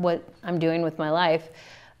what I'm doing with my life.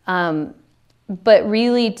 But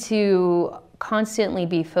really to constantly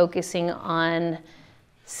be focusing on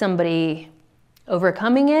somebody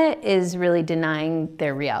overcoming it is really denying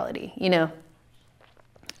their reality, you know?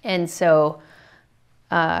 And so,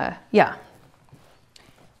 yeah.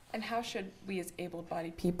 And how should we as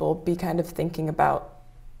able-bodied people be kind of thinking about,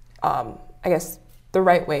 I guess, the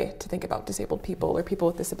right way to think about disabled people or people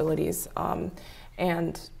with disabilities,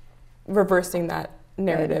 and reversing that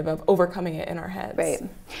narrative of overcoming it in our heads? Right.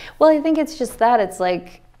 Well, I think it's just that. It's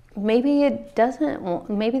like, maybe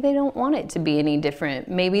maybe they don't want it to be any different.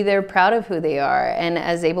 Maybe they're proud of who they are. And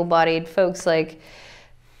as able-bodied folks, like,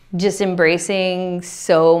 just embracing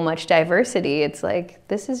so much diversity, it's like,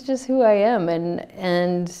 this is just who I am.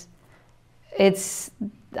 And it's,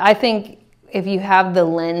 I think if you have the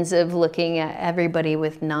lens of looking at everybody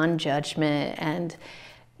with non-judgment, and,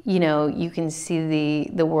 you know, you can see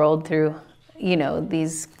the world through, you know,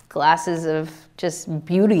 these glasses of just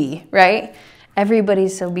beauty, right?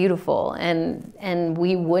 Everybody's so beautiful, and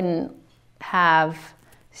we wouldn't have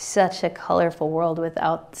such a colorful world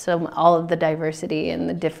without all of the diversity and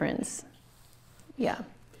the difference. Yeah.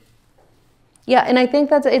 Yeah, and I think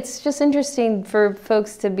it's just interesting for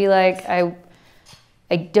folks to be like, I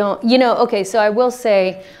don't, you know, okay, so I will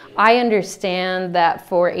say, I understand that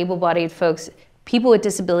for able-bodied folks, people with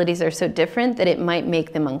disabilities are so different that it might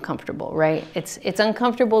make them uncomfortable, right? It's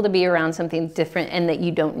uncomfortable to be around something different and that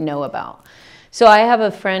you don't know about. So I have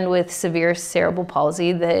a friend with severe cerebral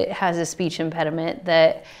palsy that has a speech impediment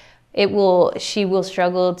that she will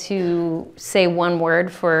struggle to say one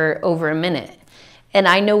word for over a minute. And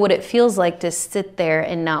I know what it feels like to sit there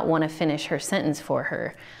and not want to finish her sentence for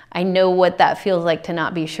her. I know what that feels like to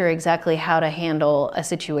not be sure exactly how to handle a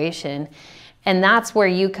situation. And that's where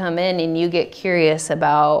you come in and you get curious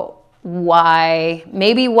about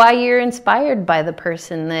maybe why you're inspired by the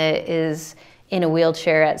person that is in a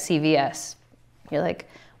wheelchair at CVS. You're like,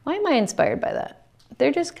 why am I inspired by that?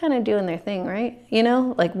 They're just kind of doing their thing, right? You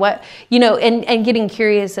know, like what, you know, and getting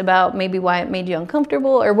curious about maybe why it made you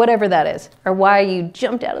uncomfortable or whatever that is, or why you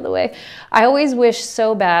jumped out of the way. I always wish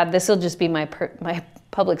so bad, this will just be my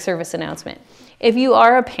public service announcement. If you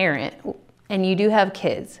are a parent and you do have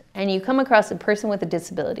kids and you come across a person with a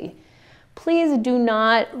disability, please do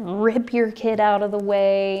not rip your kid out of the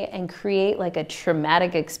way and create like a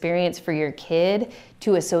traumatic experience for your kid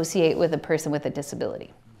to associate with a person with a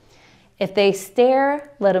disability. If they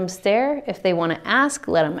stare, let them stare. If they want to ask,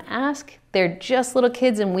 let them ask. They're just little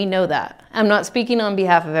kids, and we know that. I'm not speaking on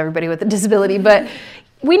behalf of everybody with a disability, but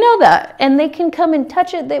we know that. And they can come and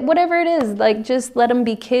touch it, whatever it is, like just let them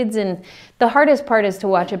be kids. And the hardest part is to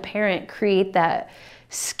watch a parent create that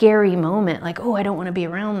scary moment, like, oh, I don't want to be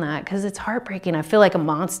around that, because it's heartbreaking. I feel like a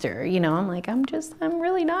monster, you know. I'm like, I'm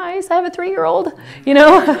really nice. I have a 3-year-old, you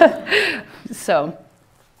know. So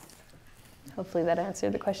hopefully that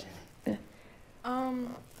answered the question.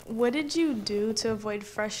 What did you do to avoid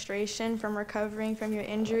frustration from recovering from your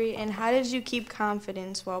injury, and how did you keep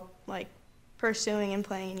confidence while like pursuing and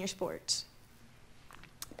playing in your sports?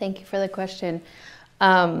 Thank you for the question.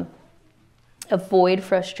 Avoid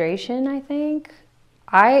frustration, I think.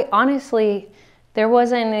 I honestly, there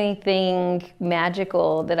wasn't anything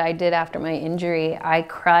magical that I did after my injury. I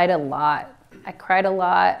cried a lot.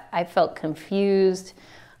 I felt confused.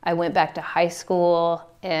 I went back to high school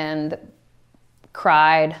and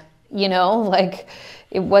cried, you know, like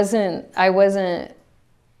I wasn't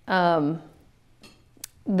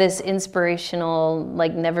this inspirational,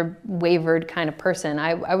 like never wavered kind of person.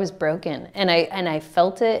 I was broken, and I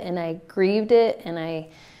felt it, and I grieved it, and I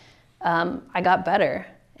got better.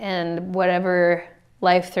 And whatever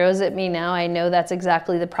life throws at me now, I know that's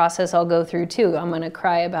exactly the process I'll go through too. I'm gonna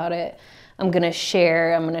cry about it. I'm gonna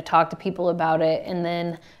share, I'm gonna talk to people about it, and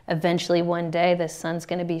then eventually one day the sun's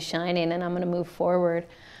gonna be shining and I'm gonna move forward.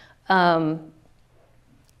 And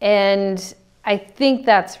I think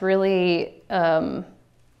that's really, one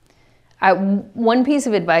piece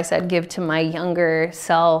of advice I'd give to my younger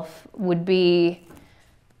self would be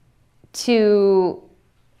to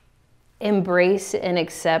embrace and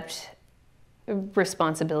accept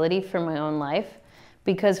responsibility for my own life.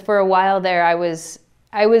 Because for a while there, I was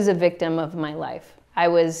a victim of my life. I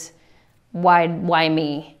was, why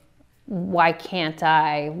me? Why can't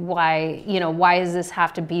I? Why does this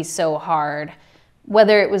have to be so hard?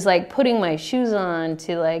 Whether it was like putting my shoes on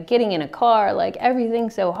to like getting in a car, like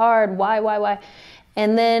everything's so hard, why?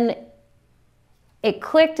 And then it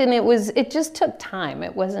clicked, and it just took time.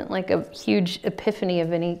 It wasn't like a huge epiphany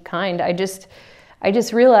of any kind. I just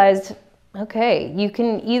realized, okay, you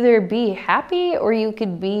can either be happy or you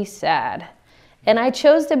could be sad. And I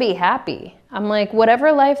chose to be happy. I'm like,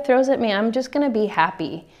 whatever life throws at me, I'm just gonna be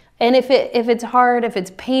happy. And if it's hard, if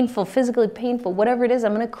it's painful, physically painful, whatever it is,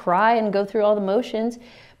 I'm gonna cry and go through all the motions.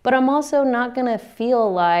 But I'm also not gonna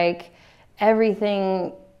feel like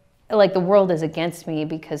everything like the world is against me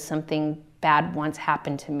because something bad once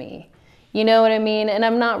happened to me. You know what I mean? And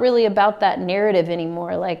I'm not really about that narrative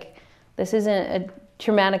anymore. Like, this isn't a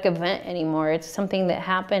traumatic event anymore. It's something that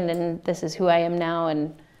happened, and this is who I am now.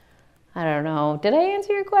 And I don't know. Did I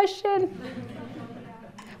answer your question?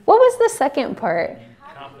 What was the second part?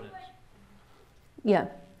 Confidence. Yeah.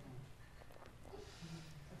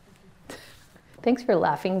 Thanks for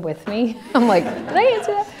laughing with me. I'm like, did I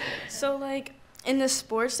answer that? So, like, in the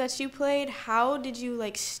sports that you played, how did you,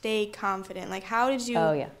 like, stay confident? Like, how did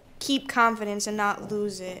you keep confidence and not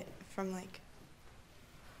lose it from, like...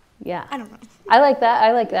 Yeah. I don't know. I like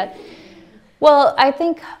that. Well, I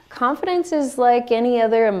think confidence is like any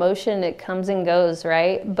other emotion. It comes and goes,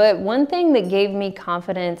 right? But one thing that gave me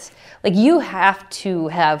confidence, like, you have to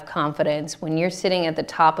have confidence when you're sitting at the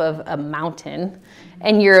top of a mountain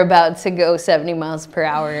and you're about to go 70 miles per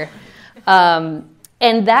hour.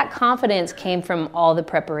 And that confidence came from all the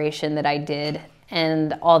preparation that I did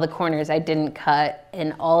and all the corners I didn't cut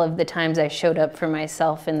and all of the times I showed up for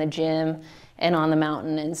myself in the gym and on the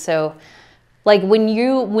mountain. And so, like, when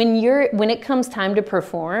it comes time to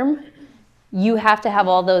perform, you have to have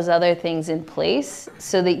all those other things in place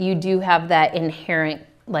so that you do have that inherent,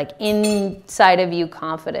 like, inside of you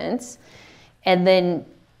confidence, and then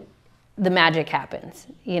the magic happens,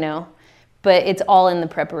 you know? But it's all in the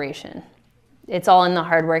preparation. It's all in the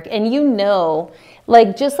hard work. And you know,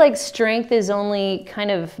 like, just like strength is only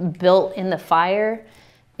kind of built in the fire,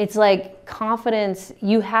 it's like confidence,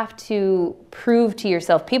 you have to prove to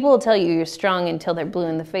yourself. People will tell you you're strong until they're blue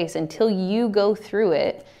in the face, until you go through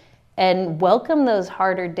it and welcome those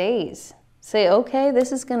harder days. Say, okay,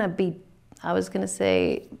 this is gonna be, this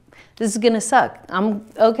is gonna suck. I'm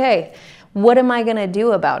okay. What am I gonna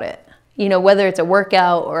do about it? You know, whether it's a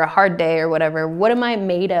workout or a hard day or whatever, what am I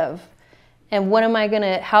made of? And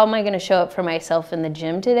how am I gonna show up for myself in the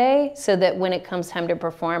gym today so that when it comes time to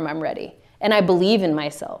perform, I'm ready? And I believe in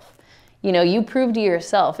myself. You know, you prove to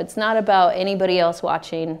yourself. It's not about anybody else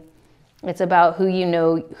watching. It's about who you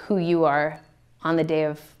know who you are on the day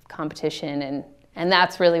of competition. And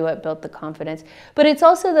that's really what built the confidence. But it's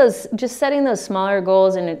also just setting those smaller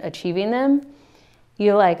goals and achieving them.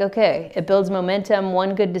 You're like, okay, it builds momentum.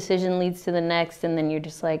 One good decision leads to the next. And then you're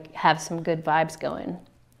just like, have some good vibes going,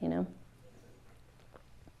 you know?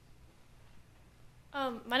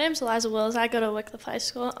 My name's Eliza Wills. I go to Wycliffe High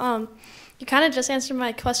School. You kind of just answered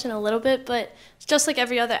my question a little bit, but just like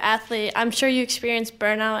every other athlete, I'm sure you experience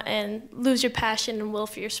burnout and lose your passion and will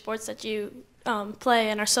for your sports that you play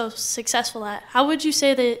and are so successful at. How would you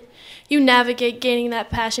say that you navigate gaining that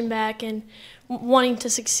passion back and wanting to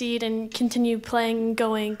succeed and continue playing and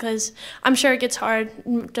going? Because I'm sure it gets hard,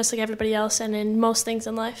 just like everybody else, and in most things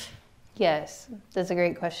in life. Yes, that's a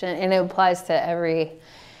great question, and it applies to every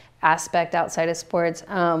aspect outside of sports.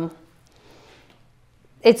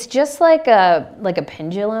 It's just like a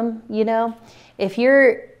pendulum, you know? If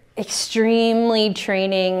you're extremely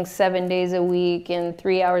training 7 days a week and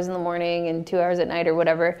 3 hours in the morning and 2 hours at night or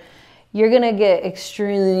whatever, you're gonna get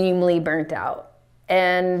extremely burnt out.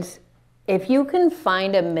 And if you can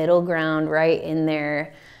find a middle ground right in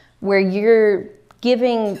there where you're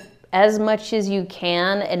giving as much as you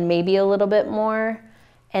can and maybe a little bit more,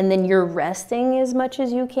 and then you're resting as much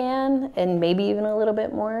as you can, and maybe even a little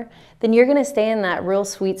bit more, then you're gonna stay in that real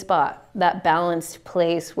sweet spot, that balanced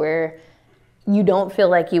place where you don't feel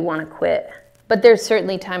like you wanna quit. But there's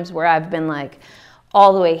certainly times where I've been like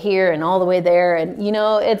all the way here and all the way there, and you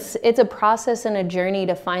know, it's a process and a journey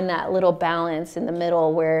to find that little balance in the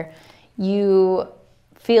middle where you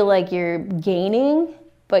feel like you're gaining,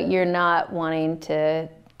 but you're not wanting to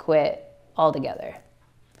quit altogether.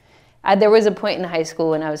 There was a point in high school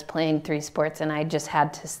when I was playing 3 sports and I just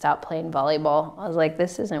had to stop playing volleyball. I was like,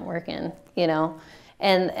 this isn't working, you know?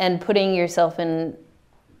 And putting yourself in,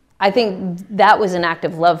 I think that was an act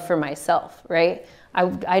of love for myself, right?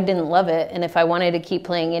 I didn't love it, and if I wanted to keep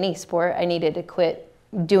playing any sport, I needed to quit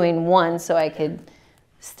doing one so I could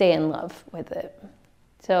stay in love with it.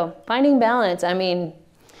 So finding balance, I mean,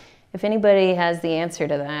 if anybody has the answer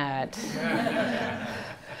to that,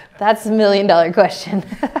 that's $1 million question.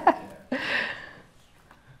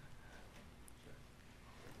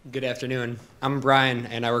 Good afternoon. I'm Brian,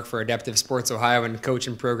 and I work for Adaptive Sports Ohio and coach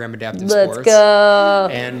and program Adaptive Sports. Let's go.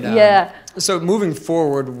 And yeah. So moving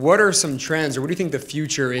forward, what are some trends, or what do you think the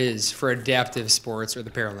future is for adaptive sports or the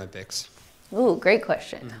Paralympics? Ooh, great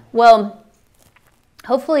question. Well,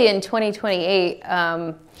 hopefully in 2028,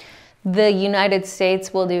 the United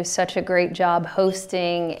States will do such a great job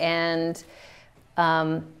hosting and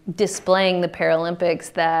displaying the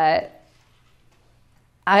Paralympics that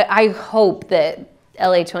I hope that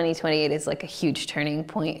LA 2028 is like a huge turning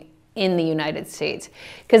point in the United States.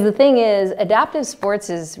 Because the thing is, adaptive sports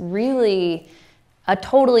is really a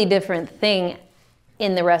totally different thing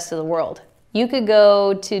in the rest of the world. You could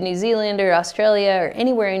go to New Zealand or Australia or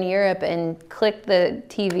anywhere in Europe and click the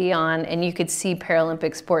TV on and you could see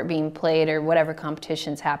Paralympic sport being played or whatever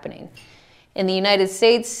competition's happening. In the United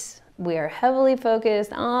States, we are heavily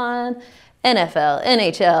focused on NFL,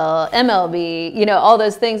 NHL, MLB, you know, all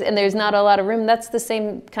those things, and there's not a lot of room. That's the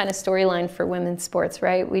same kind of storyline for women's sports,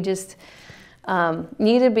 right? We just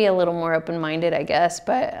need to be a little more open-minded, I guess,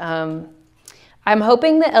 but I'm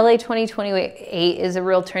hoping that LA 2028 is a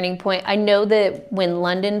real turning point. I know that when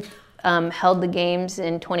London held the games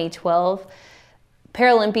in 2012,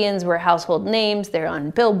 Paralympians were household names. They're on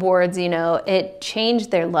billboards, you know. It changed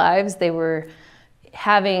their lives. They were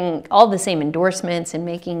having all the same endorsements and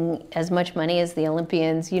making as much money as the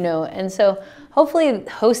Olympians, you know. And so hopefully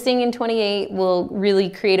hosting in 28 will really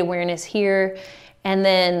create awareness here. And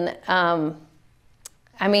then,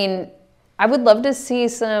 I mean, I would love to see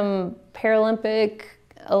some Paralympic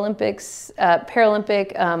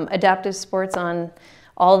adaptive sports on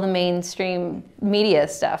all the mainstream media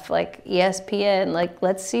stuff, like ESPN. Like,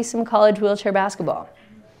 let's see some college wheelchair basketball.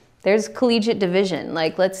 There's collegiate division.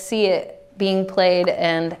 Like, let's see it being played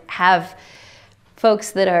and have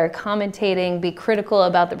folks that are commentating be critical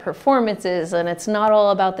about the performances, and it's not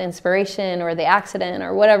all about the inspiration or the accident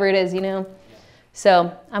or whatever it is, you know.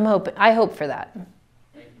 So I hope for that.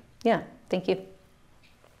 Yeah, thank you.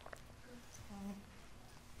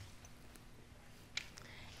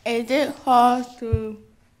 Is it hard to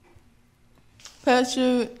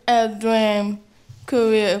pursue a dream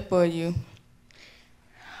career for you?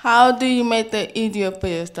 How do you make it easier for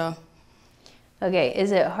yourself? Okay,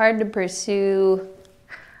 is it hard to pursue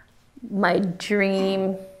my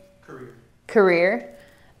dream career?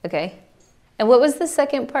 Okay. And what was the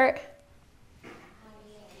second part?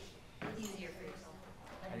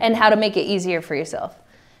 And how to make it easier for yourself.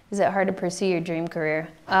 Is it hard to pursue your dream career?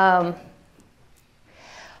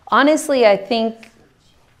 Honestly, I think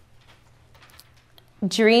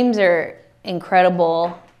dreams are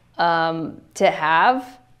incredible to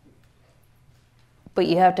have, but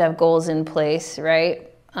you have to have goals in place, right?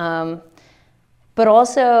 But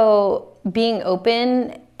also being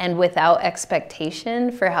open and without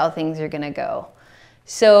expectation for how things are gonna go.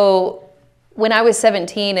 So when I was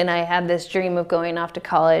 17 and I had this dream of going off to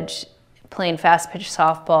college, playing fast pitch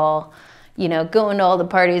softball, you know, going to all the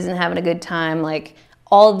parties and having a good time, like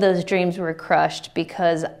all of those dreams were crushed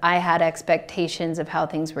because I had expectations of how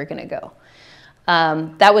things were gonna go.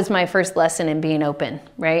 That was my first lesson in being open,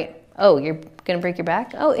 right? Oh, you're gonna break your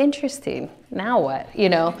back? Oh, interesting. Now what? You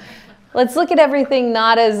know, let's look at everything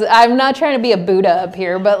not as, I'm not trying to be a Buddha up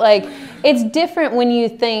here, but like, it's different when you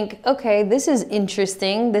think, okay, this is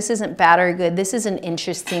interesting. This isn't bad or good. This is an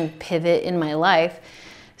interesting pivot in my life.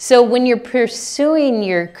 So when you're pursuing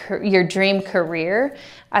your dream career,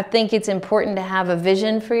 I think it's important to have a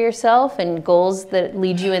vision for yourself and goals that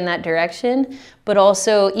lead you in that direction, but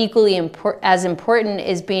also equally as important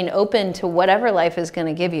is being open to whatever life is going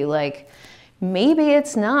to give you. Like, maybe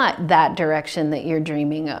it's not that direction that you're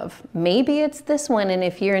dreaming of. Maybe it's this one, and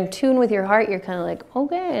if you're in tune with your heart, you're kind of like,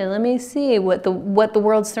 okay, let me see what the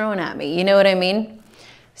world's throwing at me. You know what I mean?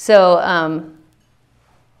 So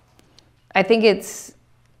I think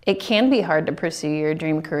it can be hard to pursue your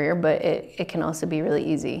dream career, but it can also be really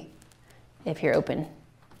easy if you're open.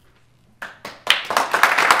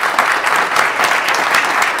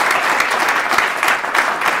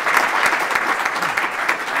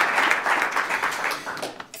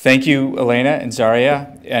 Thank you, Alana and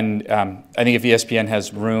Zaria. And I think if ESPN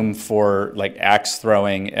has room for like axe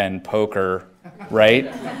throwing and poker,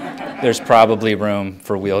 right? There's probably room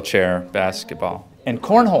for wheelchair basketball. And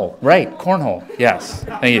cornhole, right, cornhole, yes,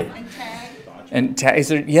 thank you. And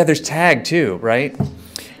there's tag too, right?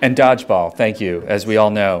 And dodgeball, thank you, as we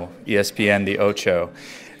all know, ESPN, the Ocho.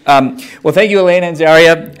 Well, thank you, Alana and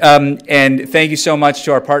Zaria, and thank you so much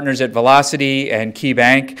to our partners at Velocity and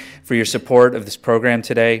KeyBank for your support of this program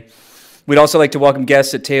today. We'd also like to welcome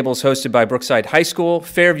guests at tables hosted by Brookside High School,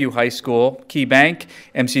 Fairview High School, KeyBank,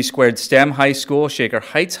 MC² STEM High School, Shaker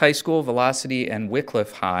Heights High School, Velocity, and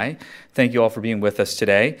Wycliffe High. Thank you all for being with us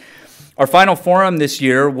today. Our final forum this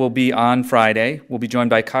year will be on Friday. We'll be joined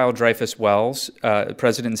by Kyle Dreyfus-Wells,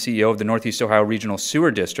 President and CEO of the Northeast Ohio Regional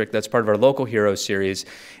Sewer District. That's part of our Local Heroes series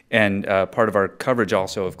and part of our coverage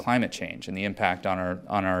also of climate change and the impact on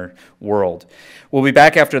our world. We'll be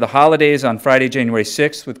back after the holidays on Friday, January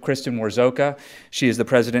 6th with Kristen Warzoka. She is the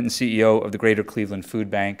President and CEO of the Greater Cleveland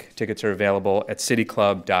Food Bank. Tickets are available at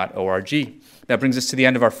cityclub.org. That brings us to the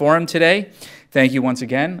end of our forum today. Thank you once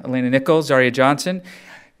again, Alana Nichols, Zaria Johnson.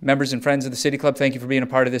 Members and friends of the City Club, thank you for being a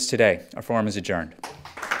part of this today. Our forum is adjourned.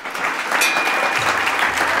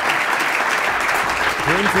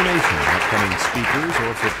 For information on upcoming speakers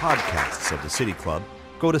or for podcasts of the City Club,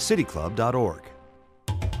 go to cityclub.org.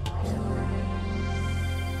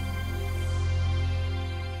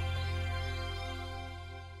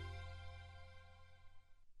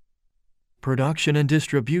 Production and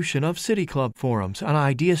distribution of City Club forums on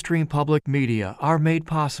IdeaStream Public Media are made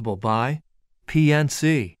possible by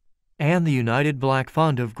PNC and the United Black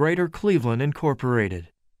Fund of Greater Cleveland, Incorporated.